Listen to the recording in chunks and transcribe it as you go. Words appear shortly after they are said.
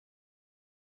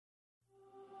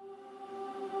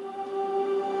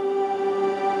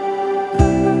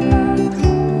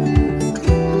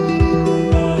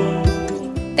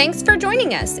Thanks for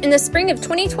joining us in the spring of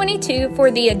 2022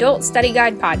 for the Adult Study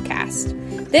Guide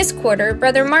podcast. This quarter,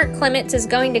 Brother Mark Clements is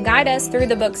going to guide us through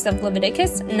the books of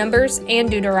Leviticus, Numbers, and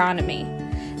Deuteronomy.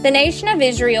 The nation of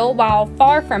Israel, while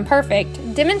far from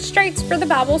perfect, demonstrates for the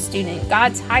Bible student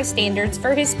God's high standards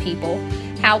for His people,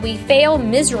 how we fail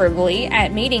miserably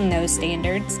at meeting those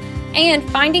standards, and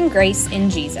finding grace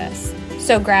in Jesus.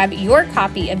 So grab your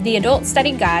copy of the Adult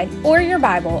Study Guide or your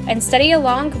Bible and study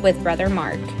along with Brother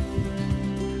Mark.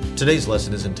 Today's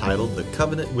lesson is entitled The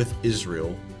Covenant with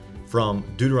Israel from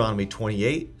Deuteronomy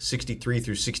 28, 63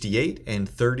 through 68, and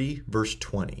 30, verse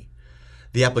 20.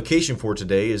 The application for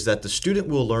today is that the student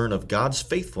will learn of God's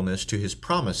faithfulness to His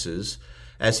promises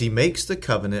as He makes the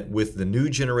covenant with the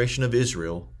new generation of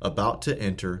Israel about to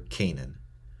enter Canaan.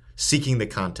 Seeking the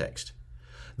context.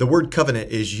 The word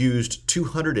covenant is used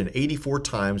 284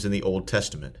 times in the Old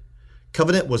Testament.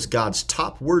 Covenant was God's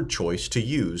top word choice to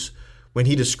use when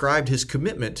He described His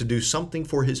commitment to do something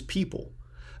for His people.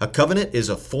 A covenant is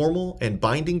a formal and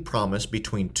binding promise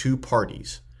between two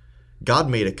parties. God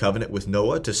made a covenant with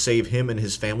Noah to save him and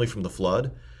his family from the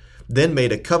flood, then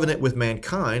made a covenant with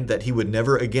mankind that He would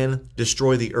never again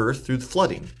destroy the earth through the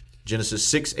flooding, Genesis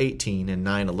 6:18 and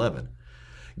 9:11.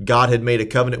 God had made a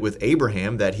covenant with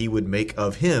Abraham that He would make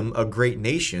of him a great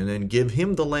nation and give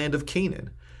him the land of Canaan,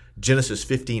 Genesis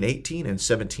 15:18 and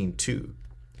 17:2.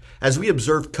 As we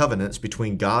observe covenants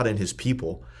between God and His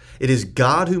people, it is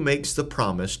God who makes the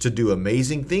promise to do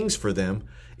amazing things for them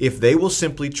if they will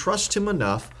simply trust Him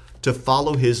enough to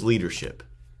follow His leadership.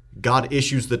 God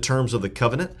issues the terms of the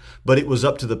covenant, but it was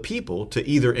up to the people to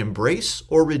either embrace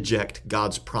or reject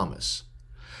God's promise.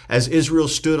 As Israel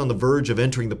stood on the verge of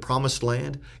entering the promised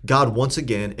land, God once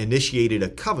again initiated a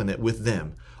covenant with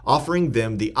them, offering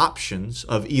them the options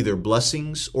of either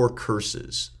blessings or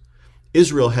curses.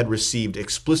 Israel had received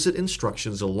explicit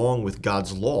instructions along with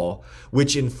God's law,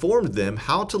 which informed them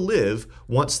how to live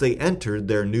once they entered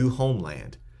their new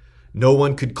homeland. No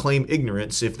one could claim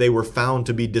ignorance if they were found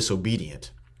to be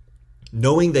disobedient.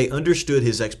 Knowing they understood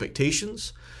His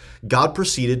expectations, God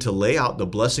proceeded to lay out the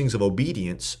blessings of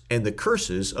obedience and the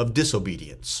curses of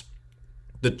disobedience.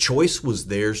 The choice was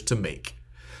theirs to make.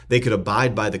 They could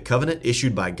abide by the covenant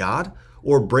issued by God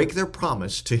or break their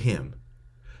promise to Him.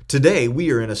 Today, we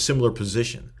are in a similar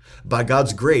position. By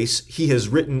God's grace, He has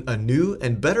written a new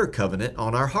and better covenant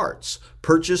on our hearts,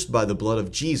 purchased by the blood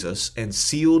of Jesus and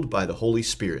sealed by the Holy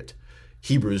Spirit.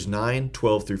 Hebrews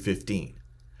 9:12 through 15.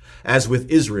 As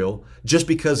with Israel, just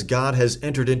because God has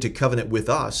entered into covenant with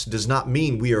us does not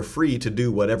mean we are free to do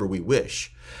whatever we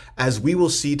wish. As we will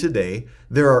see today,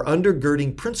 there are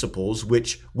undergirding principles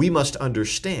which we must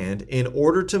understand in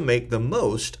order to make the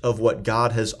most of what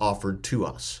God has offered to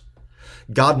us.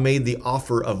 God made the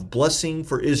offer of blessing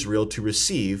for Israel to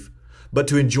receive, but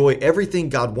to enjoy everything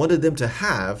God wanted them to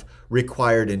have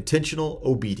required intentional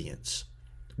obedience.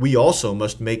 We also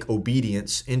must make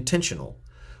obedience intentional.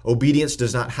 Obedience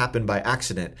does not happen by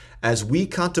accident. As we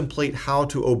contemplate how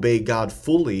to obey God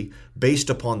fully based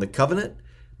upon the covenant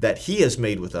that He has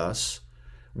made with us,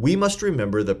 we must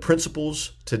remember the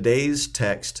principles today's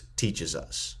text teaches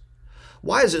us.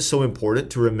 Why is it so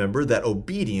important to remember that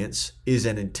obedience is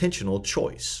an intentional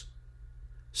choice?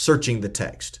 Searching the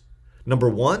text. Number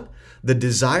 1, the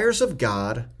desires of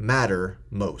God matter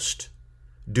most.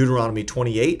 Deuteronomy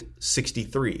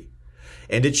 28:63.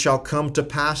 And it shall come to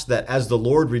pass that as the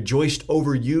Lord rejoiced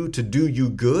over you to do you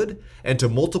good and to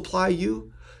multiply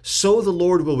you, so the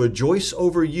Lord will rejoice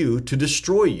over you to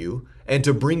destroy you and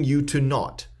to bring you to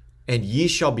naught. And ye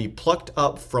shall be plucked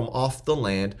up from off the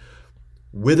land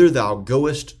whither thou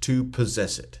goest to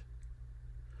possess it.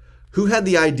 Who had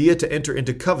the idea to enter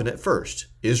into covenant first,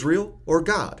 Israel or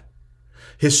God?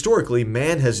 Historically,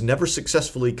 man has never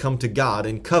successfully come to God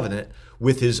in covenant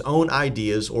with his own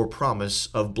ideas or promise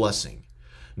of blessing.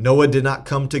 Noah did not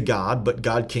come to God, but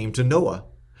God came to Noah.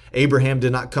 Abraham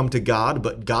did not come to God,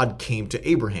 but God came to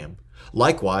Abraham.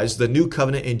 Likewise, the new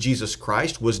covenant in Jesus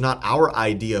Christ was not our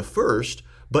idea first,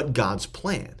 but God's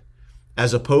plan.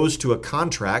 As opposed to a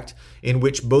contract in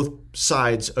which both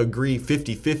sides agree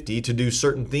 50-50 to do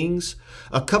certain things,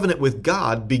 a covenant with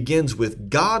God begins with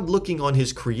God looking on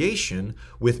His creation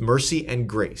with mercy and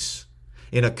grace.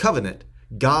 In a covenant,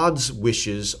 God's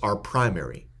wishes are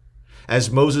primary. As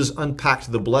Moses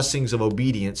unpacked the blessings of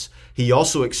obedience, he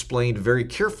also explained very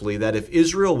carefully that if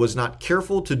Israel was not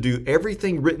careful to do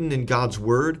everything written in God's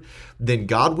word, then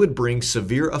God would bring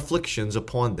severe afflictions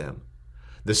upon them.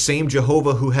 The same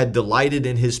Jehovah who had delighted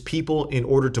in His people in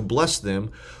order to bless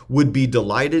them would be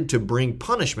delighted to bring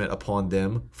punishment upon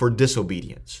them for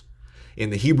disobedience. In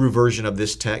the Hebrew version of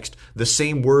this text, the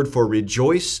same word for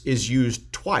rejoice is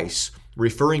used twice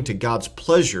referring to God's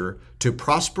pleasure to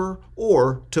prosper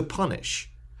or to punish.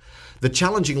 The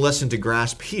challenging lesson to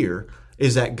grasp here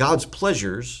is that God's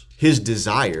pleasures, his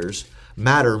desires,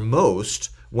 matter most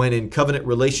when in covenant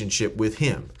relationship with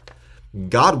him.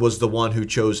 God was the one who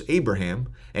chose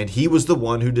Abraham, and he was the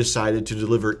one who decided to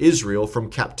deliver Israel from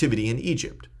captivity in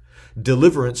Egypt.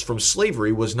 Deliverance from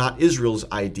slavery was not Israel's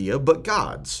idea, but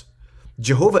God's.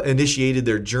 Jehovah initiated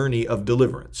their journey of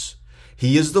deliverance.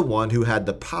 He is the one who had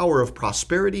the power of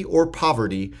prosperity or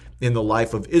poverty in the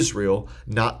life of Israel,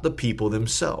 not the people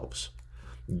themselves.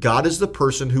 God is the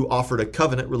person who offered a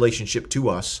covenant relationship to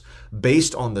us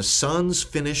based on the Son's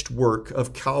finished work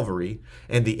of Calvary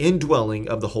and the indwelling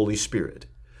of the Holy Spirit.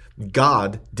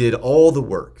 God did all the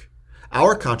work.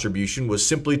 Our contribution was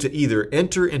simply to either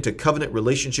enter into covenant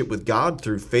relationship with God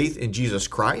through faith in Jesus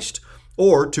Christ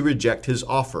or to reject his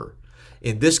offer.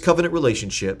 In this covenant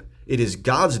relationship, it is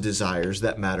God's desires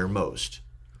that matter most.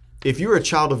 If you're a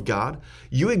child of God,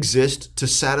 you exist to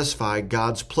satisfy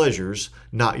God's pleasures,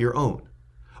 not your own.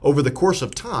 Over the course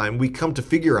of time, we come to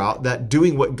figure out that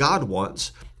doing what God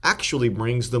wants actually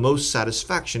brings the most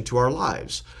satisfaction to our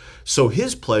lives. So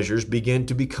his pleasures begin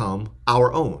to become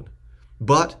our own.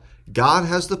 But God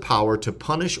has the power to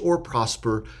punish or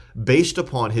prosper based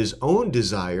upon his own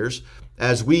desires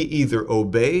as we either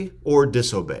obey or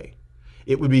disobey.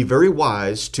 It would be very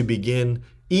wise to begin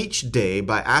each day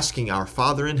by asking our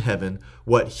Father in heaven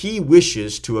what he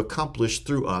wishes to accomplish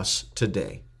through us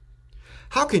today.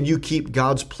 How can you keep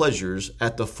God's pleasures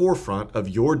at the forefront of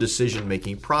your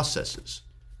decision-making processes?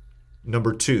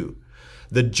 Number 2,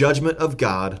 the judgment of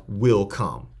God will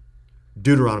come.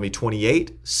 Deuteronomy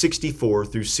 28:64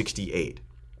 through 68.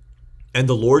 And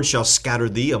the Lord shall scatter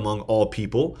thee among all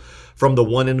people, from the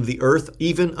one end of the earth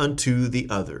even unto the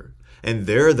other. And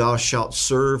there thou shalt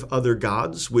serve other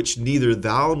gods, which neither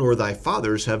thou nor thy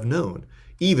fathers have known,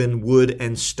 even wood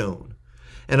and stone.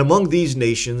 And among these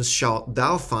nations shalt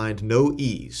thou find no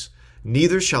ease,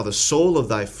 neither shall the sole of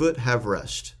thy foot have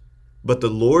rest. But the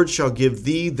Lord shall give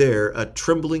thee there a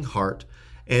trembling heart,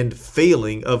 and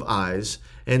failing of eyes,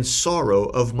 and sorrow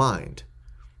of mind.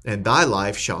 And thy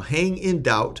life shall hang in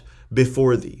doubt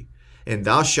before thee, and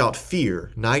thou shalt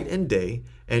fear night and day,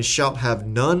 and shalt have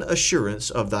none assurance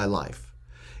of thy life.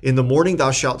 In the morning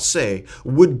thou shalt say,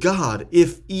 Would God,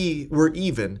 if were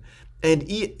even, and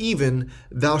even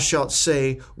thou shalt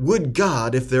say, Would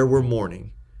God, if there were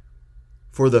morning.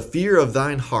 For the fear of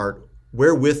thine heart,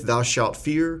 wherewith thou shalt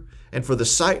fear, and for the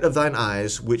sight of thine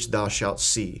eyes, which thou shalt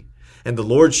see. And the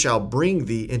Lord shall bring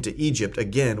thee into Egypt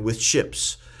again with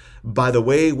ships, by the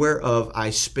way whereof I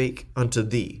spake unto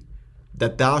thee,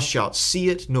 that thou shalt see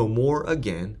it no more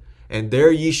again, and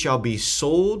there ye shall be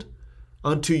sold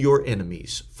unto your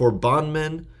enemies, for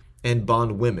bondmen and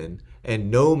bondwomen,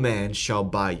 and no man shall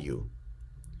buy you.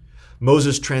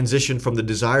 Moses transitioned from the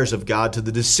desires of God to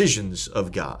the decisions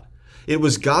of God. It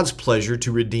was God's pleasure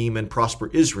to redeem and prosper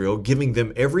Israel, giving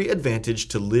them every advantage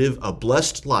to live a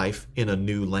blessed life in a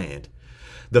new land.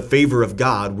 The favor of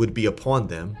God would be upon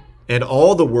them, and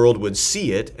all the world would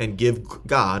see it and give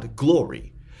God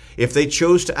glory. If they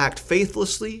chose to act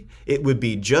faithlessly, it would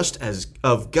be just as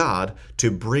of God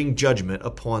to bring judgment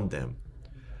upon them.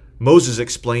 Moses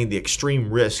explained the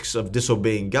extreme risks of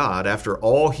disobeying God after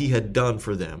all he had done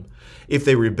for them. If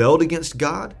they rebelled against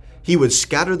God, he would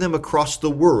scatter them across the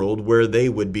world where they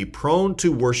would be prone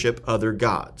to worship other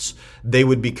gods. They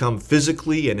would become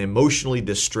physically and emotionally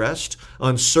distressed,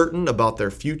 uncertain about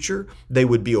their future. They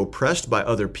would be oppressed by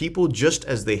other people just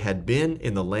as they had been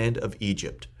in the land of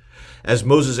Egypt. As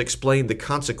Moses explained the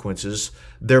consequences,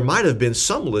 there might have been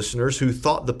some listeners who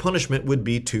thought the punishment would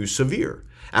be too severe.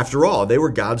 After all, they were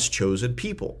God's chosen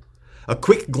people. A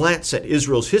quick glance at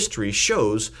Israel's history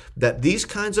shows that these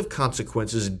kinds of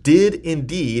consequences did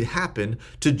indeed happen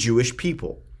to Jewish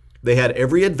people. They had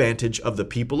every advantage of the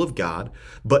people of God,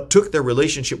 but took their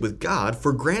relationship with God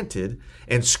for granted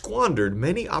and squandered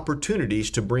many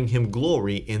opportunities to bring him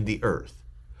glory in the earth.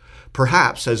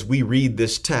 Perhaps as we read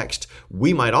this text,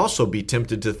 we might also be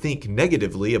tempted to think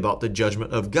negatively about the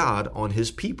judgment of God on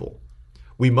his people.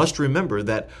 We must remember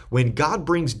that when God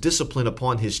brings discipline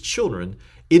upon his children,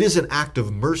 it is an act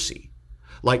of mercy.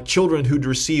 Like children who'd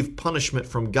receive punishment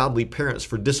from godly parents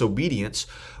for disobedience,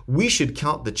 we should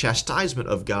count the chastisement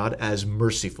of God as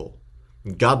merciful.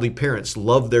 Godly parents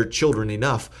love their children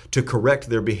enough to correct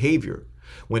their behavior.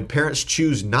 When parents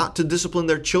choose not to discipline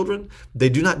their children, they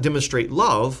do not demonstrate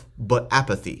love, but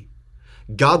apathy.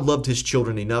 God loved his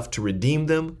children enough to redeem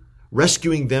them,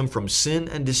 rescuing them from sin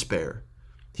and despair.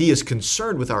 He is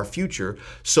concerned with our future,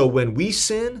 so when we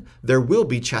sin, there will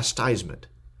be chastisement.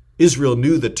 Israel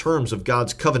knew the terms of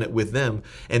God's covenant with them,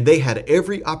 and they had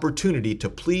every opportunity to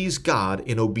please God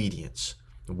in obedience.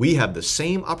 We have the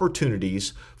same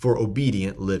opportunities for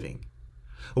obedient living.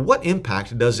 What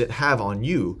impact does it have on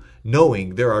you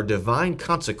knowing there are divine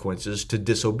consequences to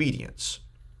disobedience?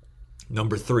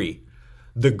 Number 3,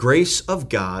 the grace of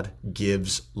God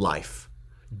gives life.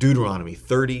 Deuteronomy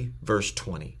 30, verse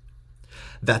 20.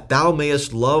 That thou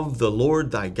mayest love the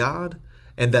Lord thy God,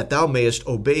 and that thou mayest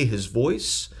obey his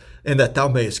voice, and that thou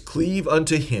mayest cleave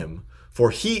unto him,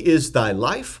 for he is thy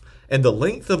life and the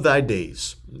length of thy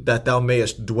days, that thou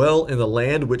mayest dwell in the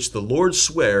land which the Lord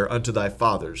sware unto thy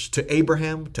fathers, to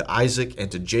Abraham, to Isaac, and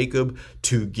to Jacob,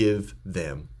 to give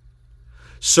them.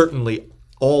 Certainly,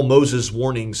 all Moses'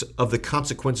 warnings of the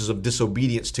consequences of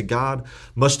disobedience to God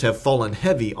must have fallen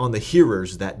heavy on the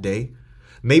hearers that day.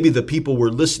 Maybe the people were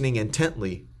listening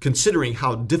intently, considering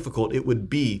how difficult it would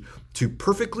be to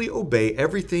perfectly obey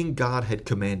everything God had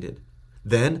commanded.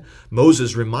 Then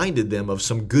Moses reminded them of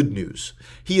some good news.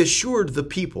 He assured the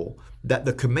people that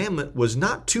the commandment was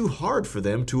not too hard for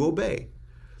them to obey.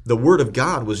 The word of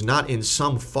God was not in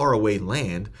some faraway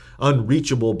land,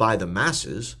 unreachable by the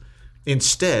masses.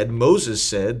 Instead, Moses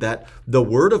said that the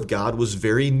word of God was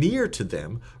very near to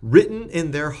them, written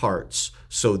in their hearts,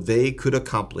 so they could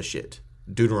accomplish it.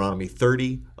 Deuteronomy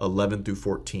 30, 11 through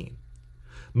 14.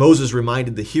 Moses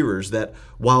reminded the hearers that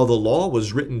while the law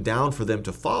was written down for them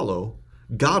to follow,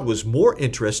 God was more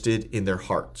interested in their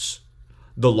hearts.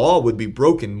 The law would be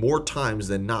broken more times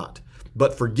than not,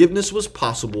 but forgiveness was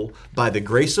possible by the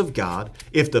grace of God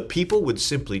if the people would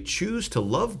simply choose to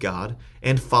love God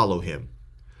and follow him.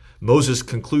 Moses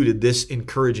concluded this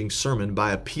encouraging sermon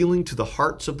by appealing to the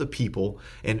hearts of the people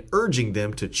and urging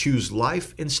them to choose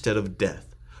life instead of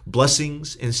death,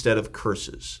 blessings instead of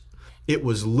curses. It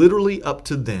was literally up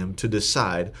to them to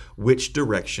decide which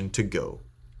direction to go.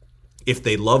 If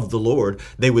they loved the Lord,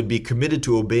 they would be committed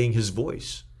to obeying his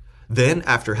voice. Then,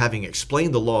 after having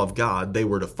explained the law of God they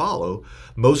were to follow,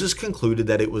 Moses concluded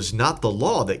that it was not the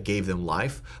law that gave them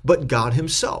life, but God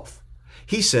himself.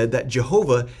 He said that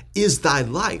Jehovah is thy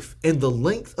life and the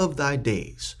length of thy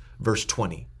days. Verse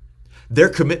 20. Their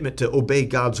commitment to obey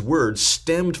God's word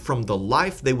stemmed from the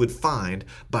life they would find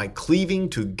by cleaving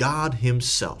to God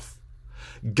himself.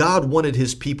 God wanted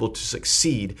his people to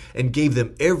succeed and gave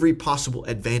them every possible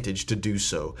advantage to do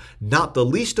so, not the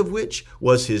least of which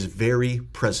was his very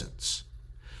presence.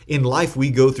 In life,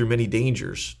 we go through many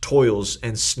dangers, toils,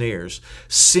 and snares.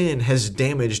 Sin has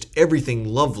damaged everything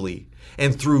lovely,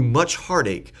 and through much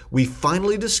heartache, we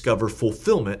finally discover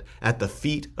fulfillment at the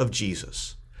feet of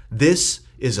Jesus. This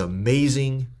is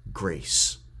amazing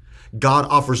grace. God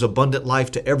offers abundant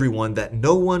life to everyone that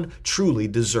no one truly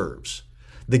deserves.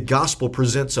 The gospel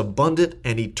presents abundant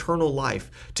and eternal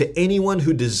life to anyone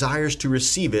who desires to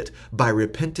receive it by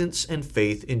repentance and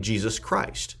faith in Jesus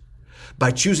Christ.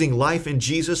 By choosing life in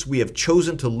Jesus, we have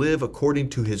chosen to live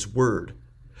according to his word.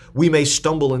 We may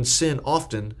stumble and sin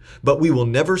often, but we will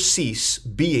never cease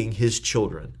being his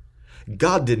children.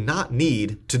 God did not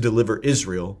need to deliver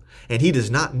Israel, and he does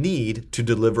not need to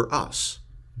deliver us.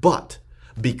 But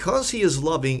because he is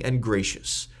loving and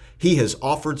gracious, he has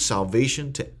offered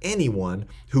salvation to anyone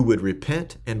who would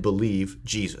repent and believe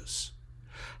Jesus.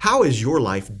 How is your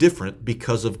life different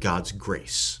because of God's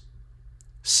grace?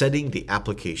 Setting the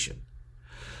application.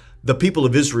 The people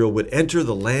of Israel would enter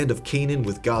the land of Canaan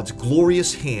with God's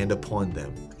glorious hand upon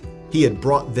them. He had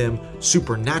brought them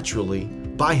supernaturally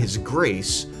by his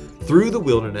grace through the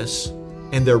wilderness,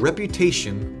 and their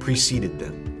reputation preceded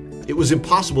them. It was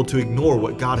impossible to ignore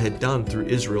what God had done through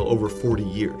Israel over 40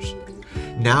 years.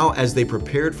 Now, as they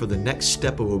prepared for the next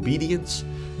step of obedience,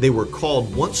 they were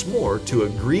called once more to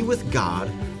agree with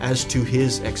God as to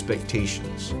his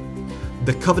expectations.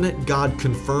 The covenant God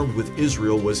confirmed with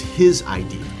Israel was his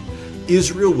idea.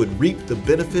 Israel would reap the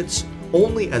benefits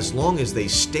only as long as they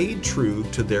stayed true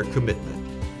to their commitment.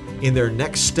 In their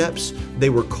next steps,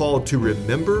 they were called to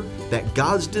remember that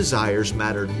God's desires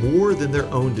mattered more than their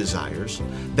own desires,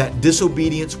 that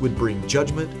disobedience would bring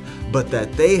judgment, but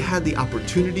that they had the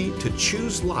opportunity to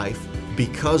choose life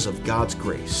because of God's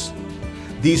grace.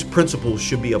 These principles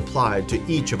should be applied to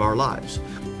each of our lives.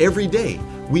 Every day,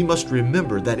 we must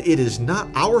remember that it is not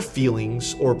our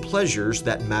feelings or pleasures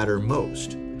that matter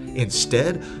most.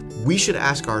 Instead, we should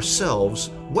ask ourselves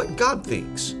what God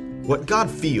thinks, what God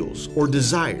feels or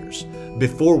desires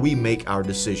before we make our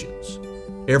decisions.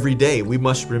 Every day, we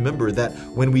must remember that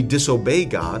when we disobey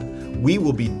God, we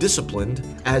will be disciplined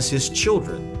as his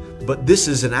children, but this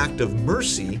is an act of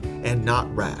mercy and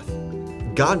not wrath.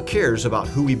 God cares about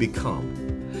who we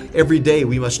become. Every day,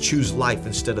 we must choose life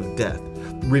instead of death.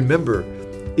 Remember,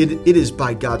 It is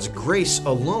by God's grace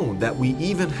alone that we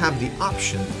even have the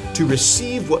option to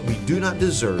receive what we do not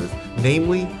deserve,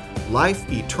 namely, life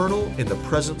eternal in the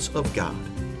presence of God.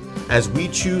 As we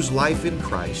choose life in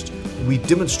Christ, we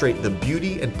demonstrate the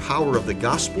beauty and power of the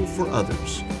gospel for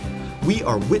others. We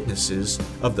are witnesses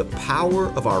of the power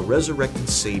of our resurrected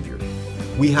Savior.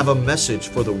 We have a message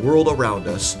for the world around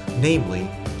us, namely,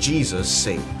 Jesus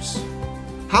saves.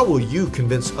 How will you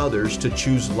convince others to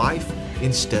choose life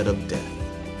instead of death?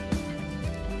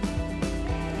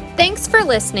 Thanks for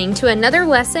listening to another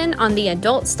lesson on the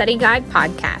Adult Study Guide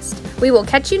podcast. We will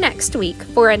catch you next week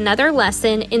for another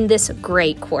lesson in this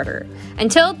great quarter.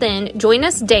 Until then, join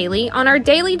us daily on our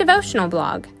daily devotional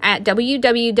blog at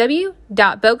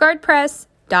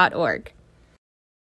www.bogardpress.org.